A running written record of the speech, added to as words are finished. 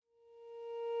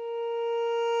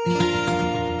From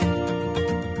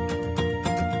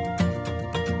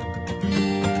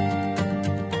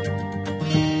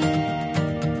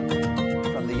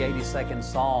the 82nd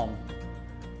Psalm,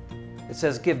 it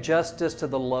says, "Give justice to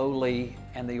the lowly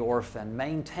and the orphan.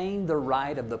 Maintain the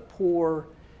right of the poor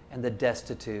and the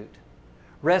destitute.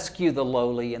 Rescue the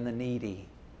lowly and the needy.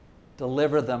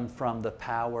 Deliver them from the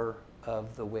power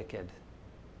of the wicked."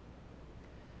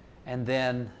 And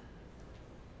then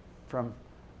from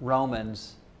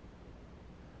Romans,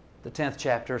 the 10th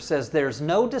chapter, says, "There's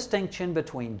no distinction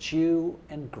between Jew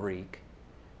and Greek,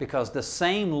 because the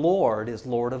same Lord is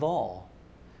Lord of all,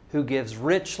 who gives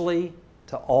richly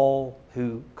to all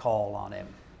who call on Him."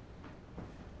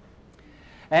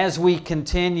 As we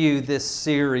continue this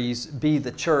series, Be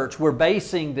the Church, we're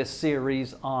basing this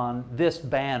series on this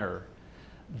banner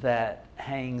that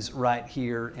hangs right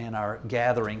here in our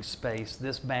gathering space.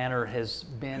 This banner has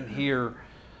been here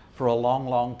for a long,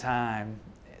 long time,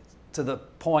 to the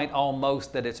point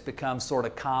almost that it's become sort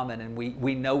of common, and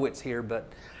we know it's here,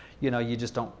 but you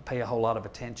just don't pay a whole lot of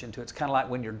attention to it. It's kind of like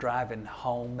when you're driving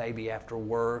home, maybe after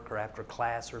work or after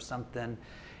class or something,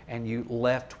 and you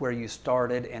left where you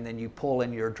started, and then you pull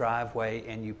in your driveway,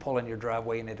 and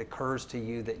it occurs to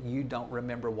you that you don't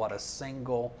remember what a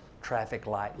single traffic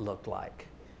light looked like.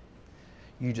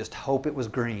 You just hope it was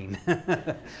green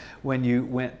when you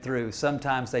went through.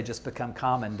 Sometimes they just become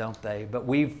common, don't they? But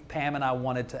Pam and I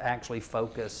wanted to actually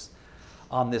focus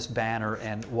on this banner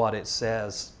and what it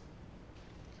says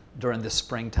during this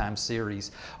springtime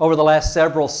series. Over the last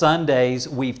several Sundays,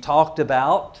 we've talked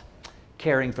about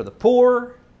caring for the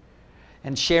poor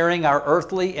and sharing our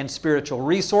earthly and spiritual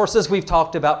resources. We've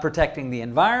talked about protecting the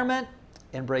environment,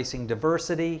 embracing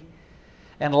diversity.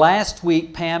 And last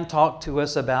week, Pam talked to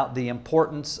us about the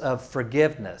importance of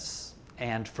forgiveness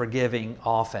and forgiving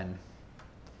often.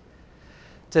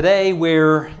 Today,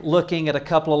 we're looking at a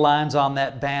couple of lines on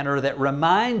that banner that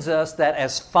reminds us that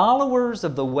as followers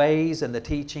of the ways and the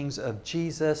teachings of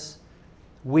Jesus,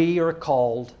 we are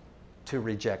called to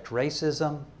reject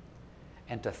racism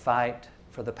and to fight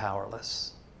for the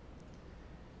powerless.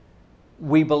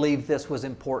 We believe this was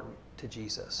important to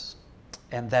Jesus.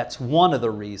 And that's one of the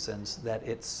reasons that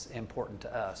it's important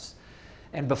to us.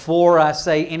 And before I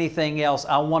say anything else,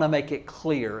 I want to make it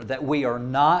clear that we are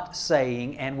not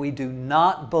saying, and we do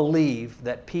not believe,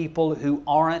 that people who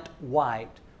aren't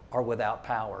white are without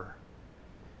power.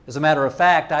 As a matter of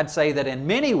fact, I'd say that in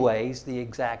many ways the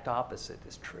exact opposite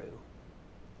is true.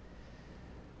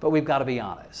 But we've got to be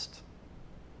honest,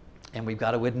 and we've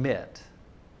got to admit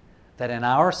that in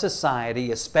our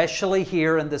society, especially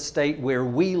here in the state where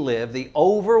we live, the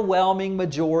overwhelming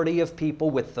majority of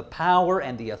people with the power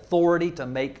and the authority to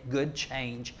make good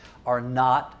change are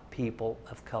not people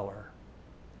of color.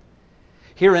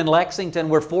 Here in Lexington,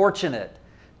 we're fortunate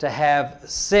to have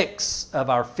 6 of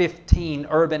our 15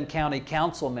 urban county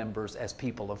council members as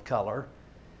people of color.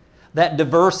 That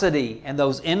diversity and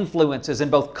those influences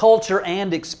in both culture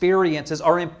and experiences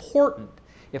are important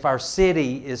if our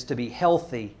city is to be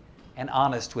healthy and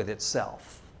honest with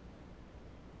itself.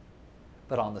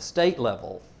 But on the state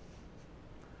level,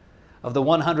 of the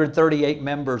 138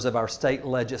 members of our state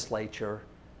legislature,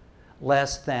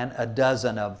 less than a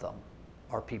dozen of them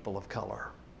are people of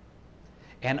color.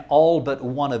 And all but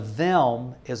one of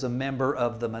them is a member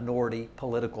of the minority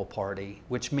political party,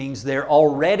 which means their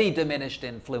already diminished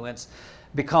influence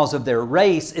because of their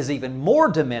race is even more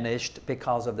diminished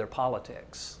because of their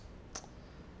politics.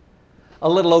 A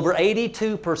little over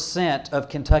 82% of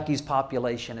Kentucky's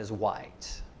population is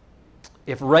white.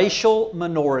 If racial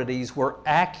minorities were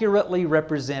accurately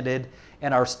represented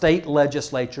in our state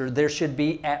legislature, there should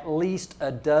be at least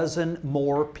a dozen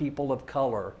more people of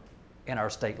color in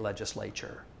our state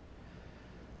legislature.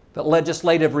 But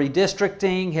legislative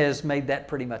redistricting has made that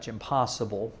pretty much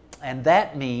impossible. And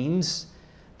that means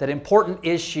that important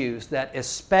issues that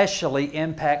especially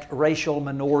impact racial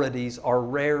minorities are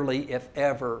rarely, if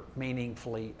ever,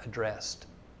 meaningfully addressed.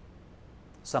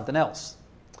 Something else.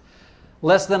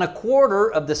 Less than a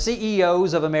quarter of the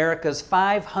CEOs of America's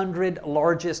 500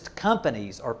 largest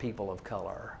companies are people of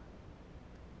color.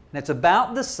 And it's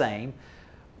about the same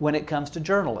when it comes to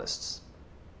journalists.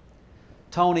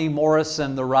 Toni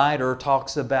Morrison, the writer,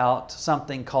 talks about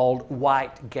something called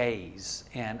white gaze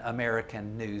in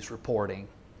American news reporting.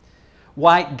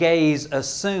 White gaze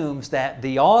assumes that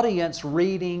the audience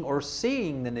reading or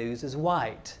seeing the news is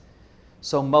white.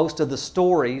 So most of the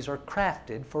stories are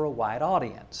crafted for a white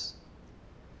audience.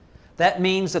 That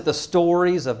means that the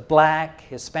stories of Black,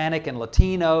 Hispanic and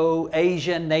Latino,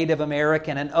 Asian, Native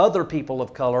American, and other people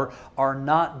of color are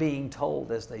not being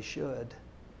told as they should.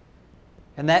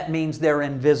 And that means they're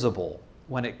invisible,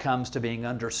 when it comes to being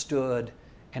understood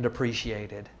and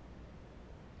appreciated.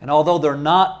 And although they're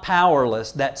not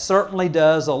powerless, that certainly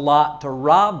does a lot to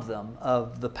rob them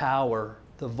of the power,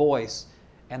 the voice,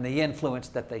 and the influence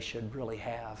that they should really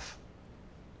have.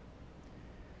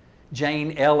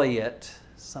 Jane Elliott,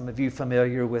 some of you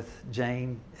familiar with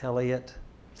Jane Elliott?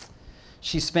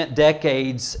 She spent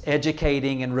decades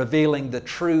educating and revealing the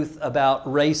truth about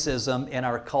racism in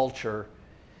our culture.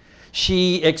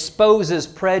 She exposes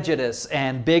prejudice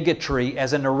and bigotry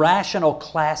as an irrational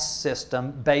class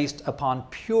system based upon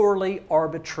purely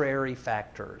arbitrary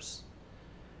factors.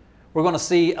 We're going to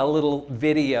see a little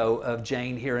video of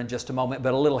Jane here in just a moment,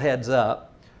 but a little heads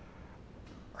up.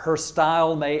 Her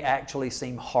style may actually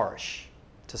seem harsh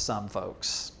to some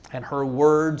folks, and her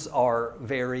words are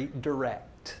very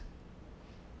direct.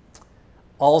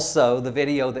 Also, the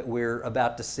video that we're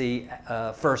about to see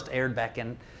first aired back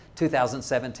in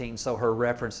 2017, so her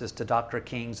references to Dr.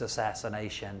 King's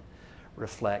assassination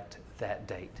reflect that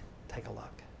date. Take a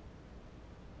look.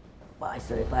 Well, I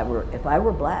said if I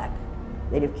were black,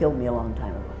 they'd have killed me a long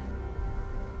time ago.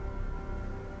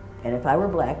 And if I were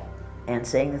black and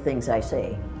saying the things I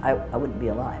say, I wouldn't be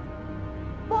alive.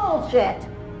 Bullshit!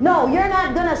 No, you're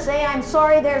not gonna say I'm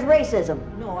sorry there's racism.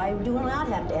 No, I do not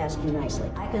have to ask you nicely.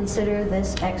 I consider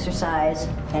this exercise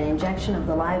an injection of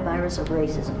the live virus of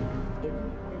racism.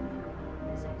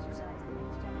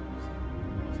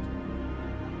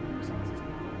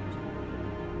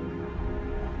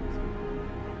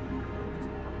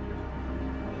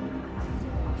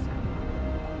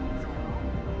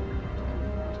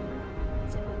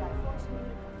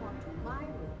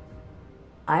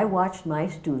 I watched my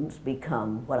students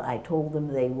become what I told them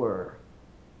they were.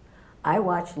 I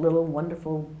watched little,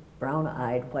 wonderful,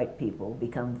 brown-eyed white people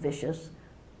become vicious,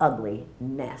 ugly,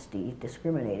 nasty,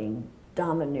 discriminating,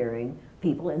 domineering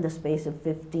people in the space of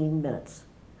 15 minutes.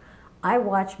 I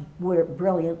watched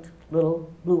brilliant,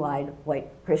 little, blue-eyed,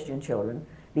 white Christian children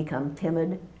become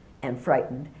timid and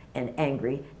frightened and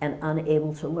angry and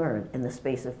unable to learn in the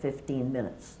space of 15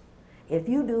 minutes. If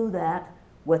you do that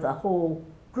with a whole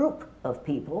group of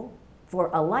people for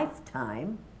a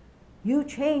lifetime, you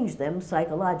change them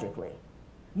psychologically.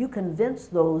 You convince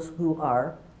those who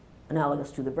are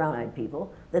analogous to the brown-eyed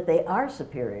people that they are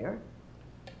superior,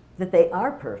 that they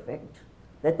are perfect,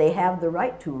 that they have the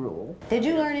right to rule. Did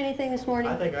you learn anything this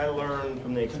morning? I think I learned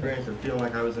from the experience of feeling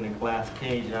like I was in a glass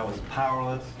cage and I was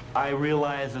powerless. I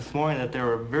realized this morning that there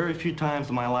were very few times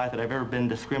in my life that I've ever been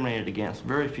discriminated against,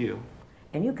 very few.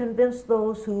 And you convince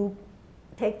those who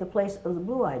take the place of the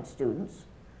blue-eyed students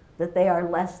that they are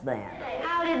less than.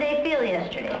 How did they feel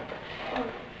yesterday?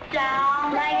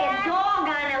 Down like a dog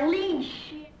on a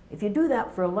leash. If you do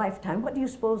that for a lifetime, what do you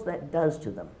suppose that does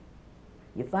to them?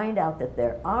 You find out that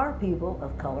there are people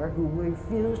of color who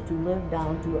refuse to live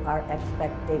down to our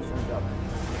expectations of them.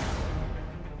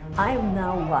 I am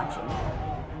now watching,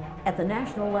 at the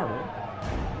national level,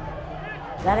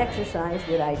 that exercise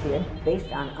that I did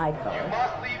based on eye color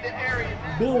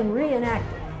being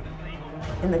reenacted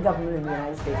in the government of the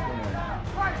United States of America.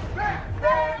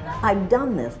 I've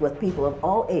done this with people of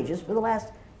all ages for the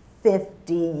last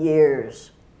 50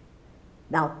 years.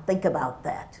 Now think about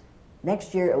that.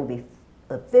 Next year it will be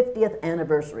the 50th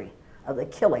anniversary of the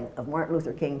killing of Martin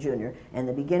Luther King Jr. and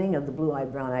the beginning of the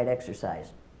blue-eyed, brown-eyed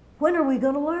exercise. When are we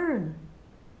going to learn?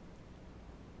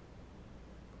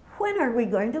 When are we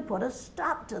going to put a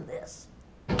stop to this?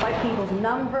 White people's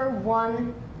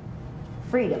 #1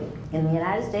 freedom in the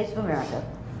United States of America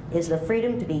is the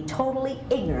freedom to be totally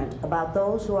ignorant about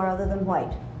those who are other than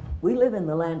white. We live in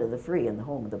the land of the free and the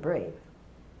home of the brave.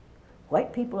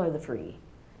 White people are the free,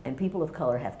 and people of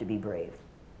color have to be brave.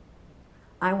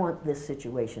 I want this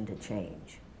situation to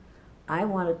change. I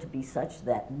want it to be such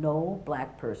that no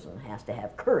black person has to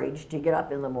have courage to get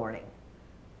up in the morning,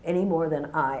 any more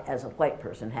than I, as a white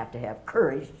person, have to have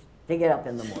courage to get up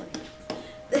in the morning.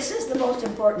 This is the most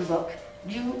important book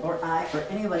you or I or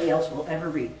anybody else will ever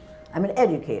read. I'm an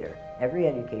educator. Every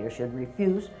educator should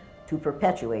refuse to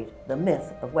perpetuate the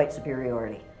myth of white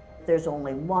superiority. There's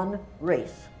only one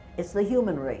race. It's the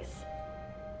human race.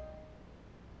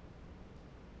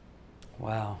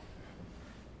 Wow.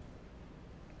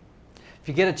 If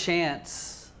you get a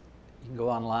chance, you can go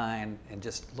online and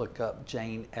just look up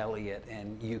Jane Elliott,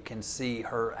 and you can see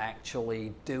her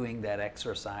actually doing that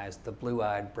exercise, the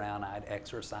blue-eyed, brown-eyed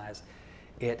exercise.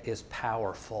 It is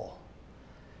powerful.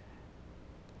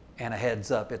 And a heads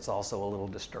up, it's also a little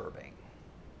disturbing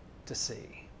to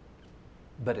see,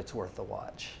 but it's worth the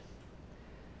watch.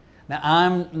 Now,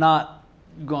 I'm not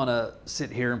going to sit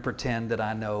here and pretend that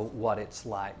I know what it's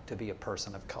like to be a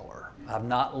person of color. I've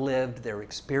not lived their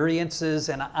experiences,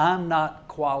 and I'm not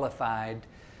qualified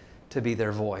to be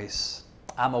their voice.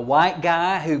 I'm a white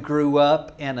guy who grew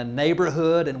up in a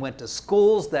neighborhood and went to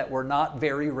schools that were not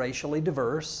very racially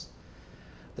diverse.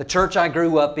 The church I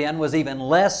grew up in was even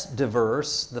less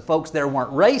diverse. The folks there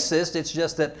weren't racist. It's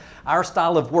just that our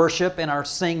style of worship and our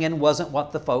singing wasn't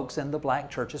what the folks in the black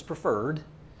churches preferred.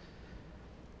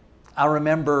 I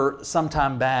remember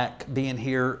sometime back being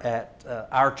here at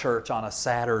our church on a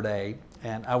Saturday,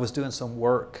 and I was doing some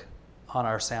work on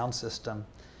our sound system.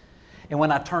 And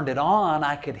when I turned it on,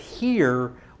 I could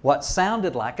hear what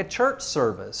sounded like a church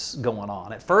service going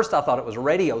on. At first, I thought it was a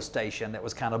radio station that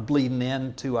was kind of bleeding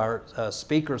into our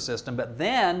speaker system, but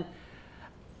then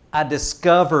I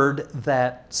discovered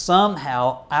that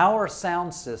somehow our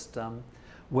sound system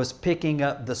was picking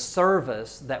up the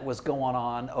service that was going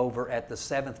on over at the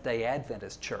Seventh-day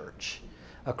Adventist Church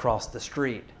across the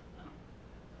street.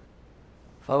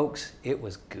 Folks, it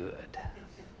was good.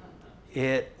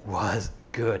 It was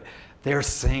good. Their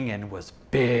singing was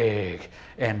big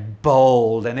and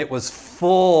bold, and it was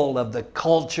full of the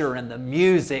culture and the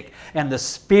music and the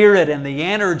spirit and the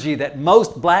energy that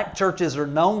most black churches are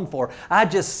known for. I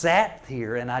just sat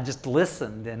here and I just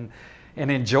listened and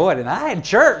enjoyed it. And I had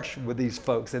church with these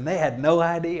folks, and they had no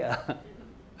idea.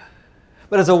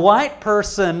 But as a white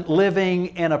person living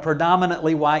in a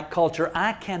predominantly white culture,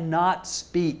 I cannot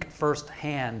speak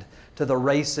firsthand to the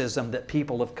racism that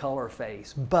people of color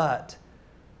face. But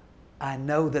I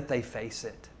know that they face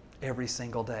it every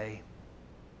single day.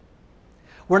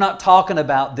 We're not talking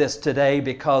about this today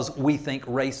because we think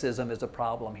racism is a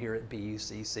problem here at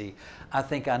BUCC. I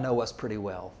think I know us pretty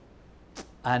well.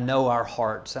 I know our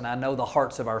hearts, and I know the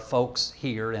hearts of our folks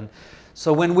here. And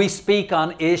so when we speak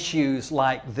on issues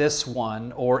like this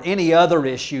one or any other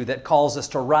issue that calls us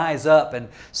to rise up and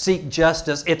seek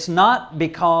justice, it's not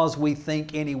because we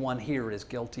think anyone here is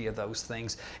guilty of those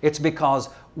things. It's because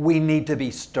we need to be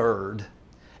stirred.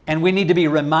 And we need to be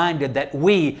reminded that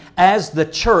we, as the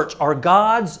church, are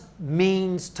God's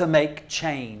means to make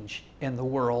change in the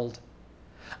world.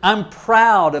 I'm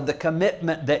proud of the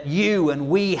commitment that you and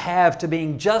we have to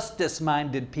being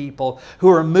justice-minded people who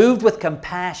are moved with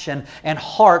compassion and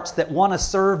hearts that want to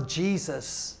serve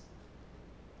Jesus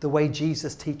the way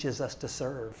Jesus teaches us to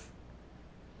serve.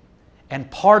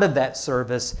 And part of that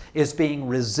service is being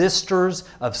resistors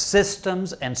of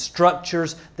systems and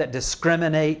structures that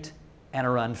discriminate and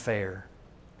are unfair.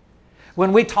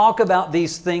 When we talk about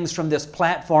these things from this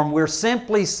platform, we're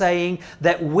simply saying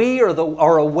that we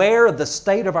are aware of the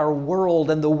state of our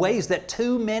world and the ways that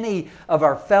too many of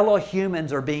our fellow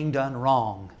humans are being done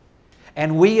wrong.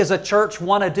 And we as a church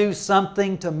want to do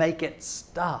something to make it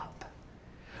stop.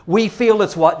 We feel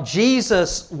it's what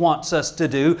Jesus wants us to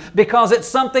do because it's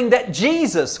something that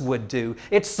Jesus would do.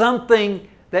 It's something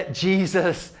that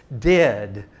Jesus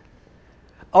did.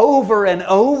 Over and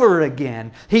over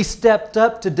again, He stepped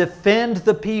up to defend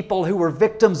the people who were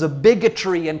victims of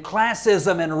bigotry and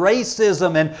classism and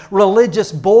racism and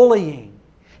religious bullying.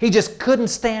 He just couldn't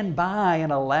stand by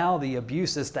and allow the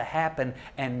abuses to happen,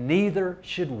 and neither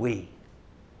should we.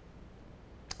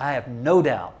 I have no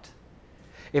doubt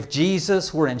if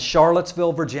Jesus were in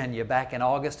Charlottesville, Virginia back in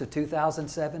August of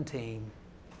 2017,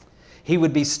 He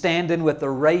would be standing with the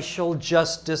racial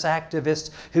justice activists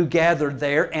who gathered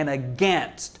there and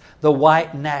against the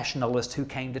white nationalists who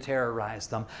came to terrorize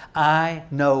them. I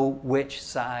know which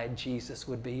side Jesus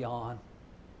would be on.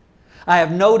 I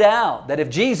have no doubt that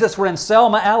if Jesus were in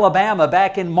Selma, Alabama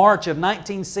back in March of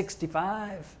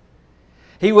 1965,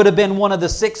 He would have been one of the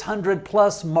 600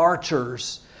 plus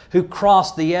marchers who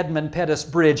crossed the Edmund Pettus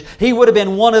Bridge. He would have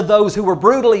been one of those who were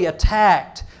brutally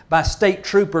attacked by state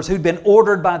troopers who'd been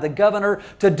ordered by the governor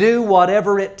to do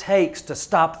whatever it takes to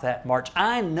stop that march.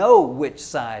 I know which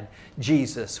side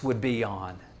Jesus would be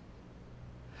on.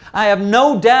 I have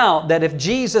no doubt that if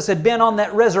Jesus had been on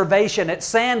that reservation at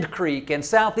Sand Creek in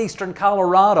southeastern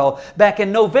Colorado back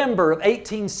in November of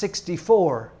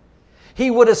 1864,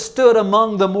 He would have stood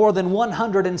among the more than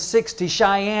 160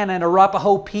 Cheyenne and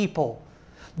Arapaho people,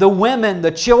 the women,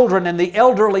 the children, and the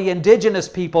elderly indigenous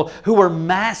people who were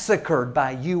massacred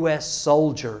by U.S.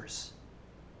 soldiers.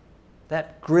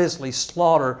 That grisly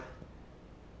slaughter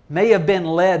may have been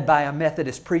led by a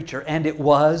Methodist preacher, and it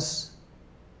was,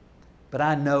 but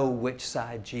I know which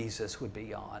side Jesus would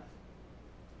be on.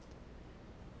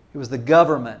 It was the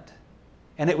government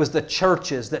and it was the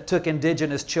churches that took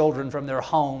indigenous children from their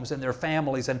homes and their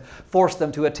families and forced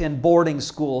them to attend boarding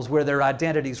schools where their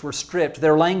identities were stripped,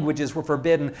 their languages were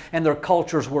forbidden, and their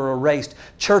cultures were erased.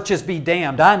 Churches be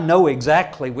damned. I know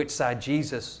exactly which side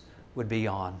Jesus would be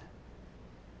on.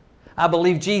 I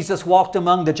believe Jesus walked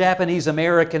among the Japanese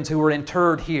Americans who were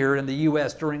interred here in the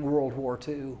U.S. during World War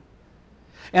II,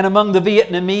 and among the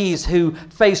Vietnamese who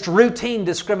faced routine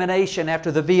discrimination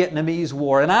after the Vietnamese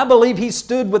War. And I believe He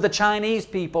stood with the Chinese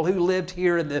people who lived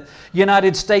here in the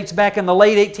United States back in the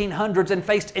late 1800s and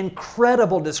faced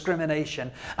incredible discrimination.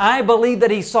 I believe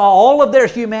that He saw all of their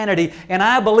humanity, and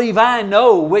I believe I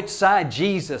know which side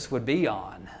Jesus would be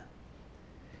on.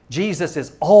 Jesus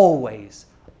is always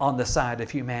on the side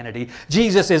of humanity.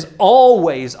 Jesus is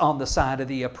always on the side of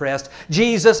the oppressed.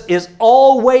 Jesus is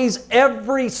always,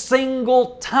 every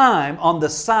single time, on the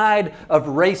side of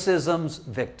racism's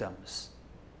victims.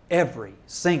 Every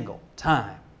single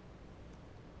time.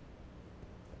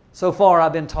 So far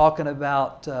I've been talking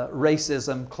about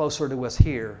racism closer to us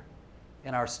here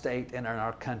in our state and in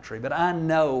our country. But I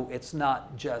know it's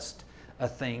not just a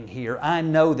thing here. I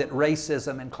know that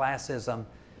racism and classism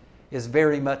is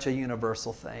very much a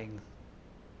universal thing.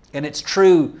 And it's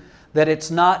true that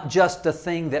it's not just a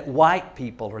thing that white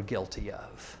people are guilty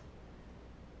of.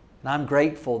 And I'm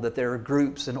grateful that there are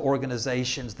groups and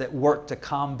organizations that work to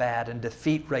combat and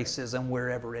defeat racism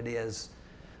wherever it is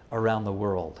around the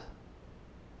world.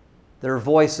 There are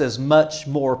voices much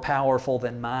more powerful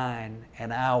than mine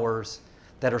and ours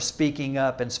that are speaking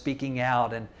up and speaking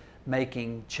out and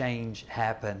making change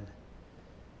happen.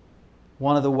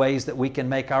 One of the ways that we can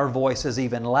make our voices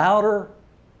even louder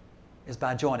is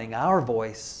by joining our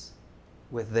voice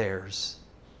with theirs.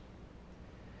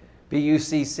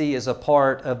 BUCC is a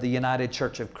part of the United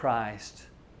Church of Christ.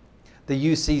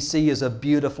 The UCC is a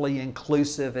beautifully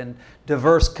inclusive and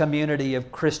diverse community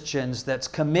of Christians that's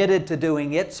committed to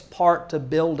doing its part to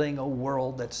building a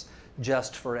world that's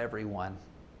just for everyone.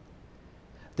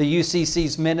 The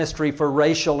UCC's ministry for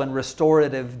racial and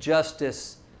restorative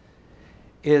justice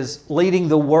is leading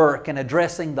the work and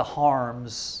addressing the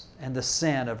harms and the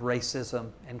sin of racism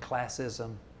and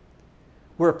classism.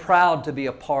 We're proud to be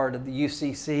a part of the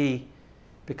UCC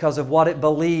because of what it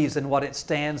believes and what it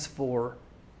stands for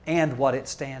and what it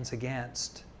stands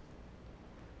against.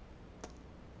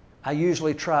 I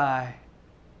usually try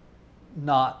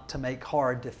not to make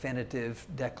hard, definitive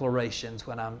declarations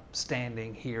when I'm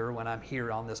standing here, when I'm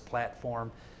here on this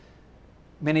platform.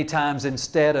 Many times,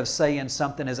 instead of saying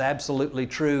something is absolutely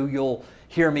true, you'll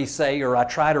hear me say, or I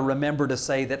try to remember to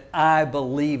say, that I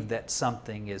believe that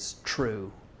something is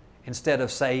true, instead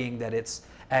of saying that it's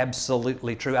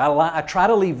absolutely true. I try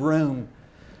to leave room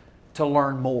to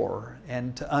learn more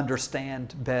and to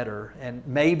understand better, and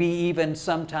maybe even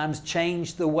sometimes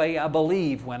change the way I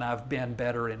believe when I've been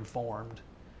better informed.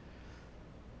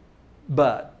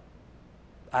 But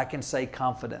I can say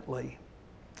confidently,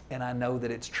 and I know that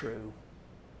it's true,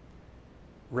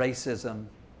 racism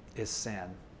is sin.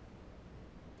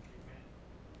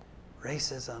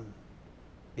 Racism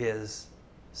is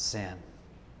sin.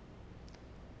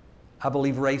 I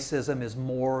believe racism is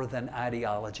more than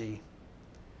ideology.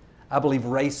 I believe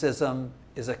racism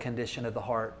is a condition of the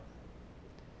heart.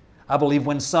 I believe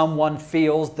when someone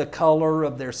feels the color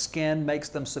of their skin makes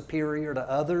them superior to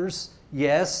others,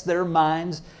 yes, their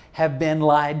minds have been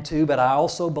lied to, but I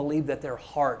also believe that their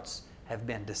hearts have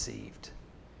been deceived.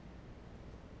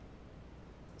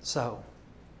 So,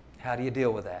 how do you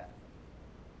deal with that?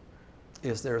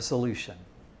 Is there a solution?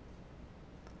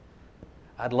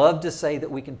 I'd love to say that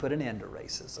we can put an end to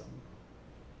racism,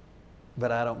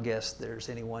 but I don't guess there's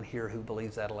anyone here who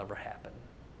believes that'll ever happen.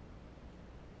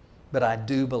 But I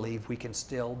do believe we can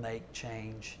still make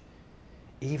change,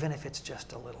 even if it's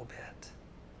just a little bit.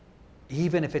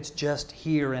 Even if it's just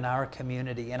here in our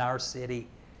community, in our city,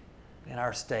 in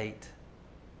our state.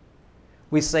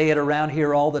 We say it around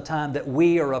here all the time that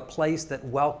we are a place that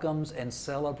welcomes and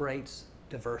celebrates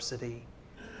diversity.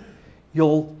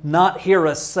 You'll not hear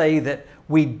us say that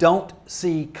we don't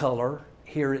see color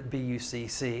here at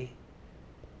BUCC.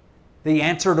 The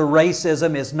answer to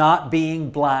racism is not being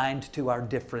blind to our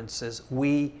differences.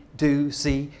 We do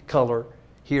see color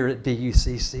here at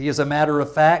BUCC. As a matter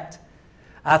of fact,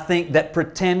 I think that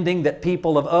pretending that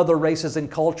people of other races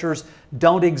and cultures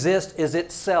don't exist is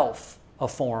itself a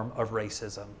form of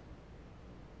racism.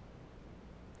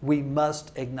 We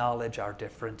must acknowledge our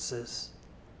differences.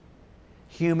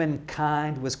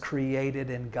 Humankind was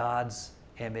created in God's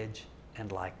image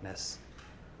and likeness.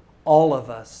 All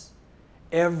of us,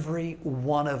 every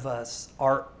one of us,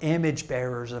 are image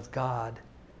bearers of God.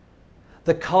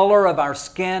 The color of our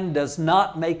skin does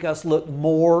not make us look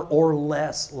more or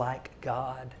less like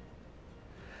God.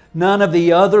 None of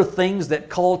the other things that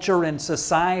culture and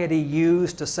society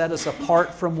use to set us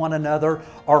apart from one another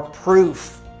are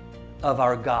proof of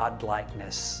our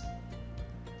God-likeness.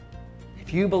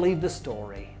 If you believe the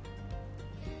story,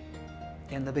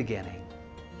 In the beginning,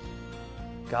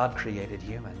 God created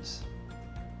humans.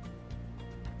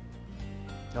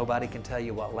 Nobody can tell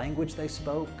you what language they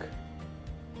spoke.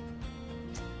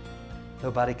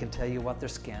 Nobody can tell you what their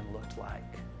skin looked like.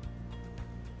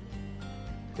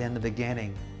 But in the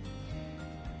beginning,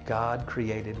 God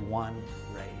created one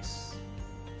race.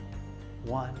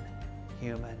 One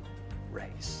human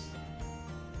race.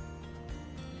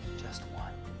 Just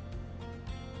one.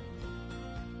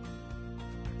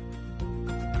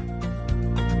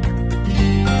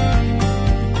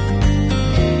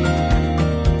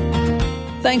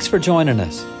 Thanks for joining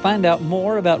us. Find out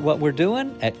more about what we're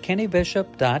doing at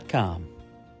kennybishop.com.